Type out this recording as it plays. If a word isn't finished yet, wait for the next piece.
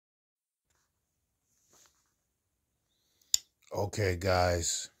Okay,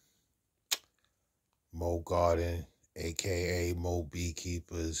 guys, Mo Garden, aka Mo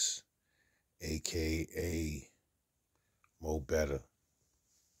Beekeepers, aka Mo Better.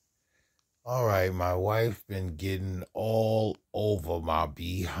 All right, my wife been getting all over my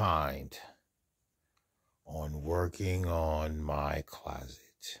behind on working on my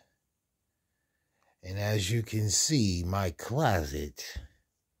closet. And as you can see, my closet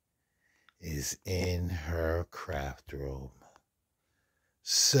is in her craft room.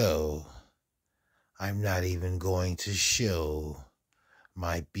 So I'm not even going to show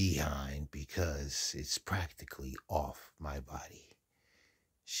my behind because it's practically off my body.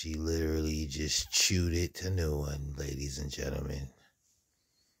 She literally just chewed it to new one, ladies and gentlemen.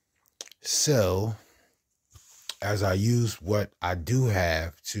 So, as I use what I do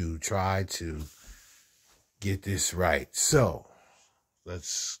have to try to get this right. So,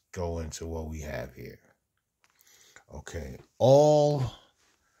 let's go into what we have here. Okay, all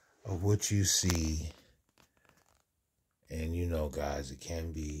of what you see, and you know, guys, it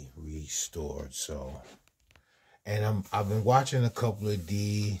can be restored. So, and I've been watching a couple of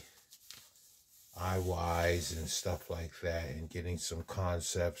DIYs and stuff like that, and getting some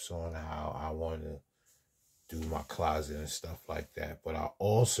concepts on how I want to do my closet and stuff like that. But I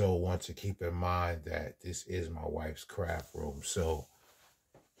also want to keep in mind that this is my wife's craft room. So,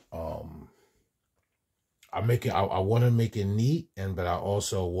 I want to make it neat, but I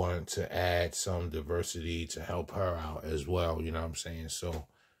also want to add some diversity to help her out as well. You know what I'm saying? So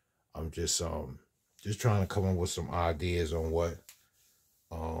I'm just trying to come up with some ideas on what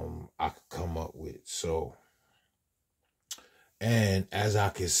I could come up with. So, and as I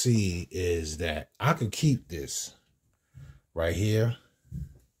can see is that I could keep this right here.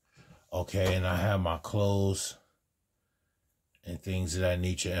 Okay, and I have my clothes and things of that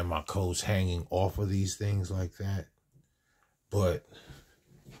nature and my coats hanging off of these things like that. But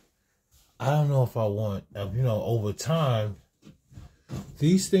I don't know if I want, over time,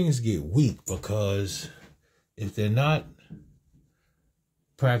 these things get weak because if they're not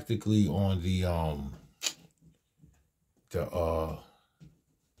practically on the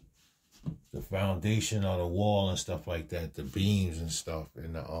foundation of the wall and stuff like that, the beams and stuff,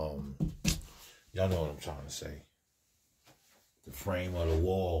 and the y'all know what I'm trying to say, the frame of the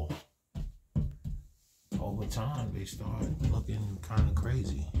wall, over time they start looking kind of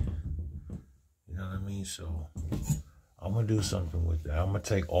crazy. You know what I mean? So I'm gonna do something with that. I'm gonna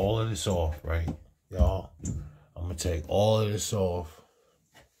take all of this off, right, y'all? I'm gonna take all of this off.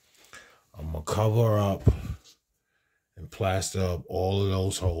 I'm gonna cover up and plaster up all of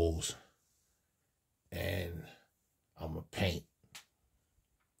those holes, and I'm gonna paint.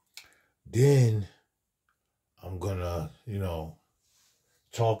 Then I'm gonna,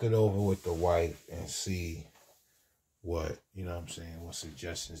 talk it over with the wife and see what, what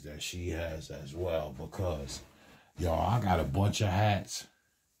suggestions that she has as well. Because, y'all, I got a bunch of hats,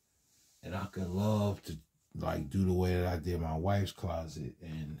 and I could love to, do the way that I did my wife's closet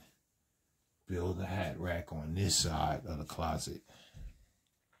and build a hat rack on this side of the closet.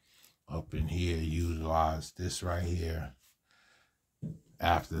 Up in here, utilize this right here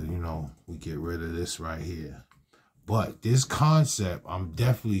after, we get rid of this right here. But this concept, I'm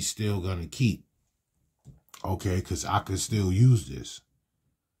definitely still going to keep. Okay, because I could still use this,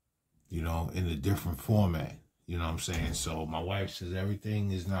 in a different format. You know what I'm saying? So my wife says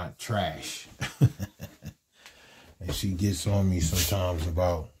everything is not trash. And she gets on me sometimes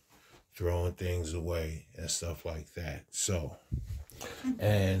about throwing things away and stuff like that. So,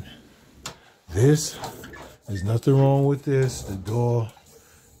 and this, there's nothing wrong with this. The door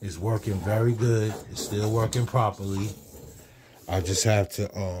is working very good. It's still working properly. I just have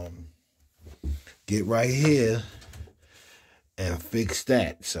to get right here and fix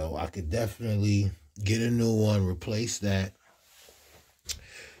that. So I could definitely get a new one, replace that.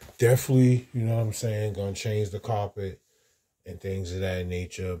 Definitely, you know what I'm saying, gonna change the carpet and things of that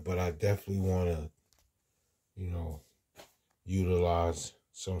nature. But I definitely want to, utilize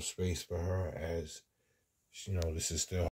some space for her, as, this is still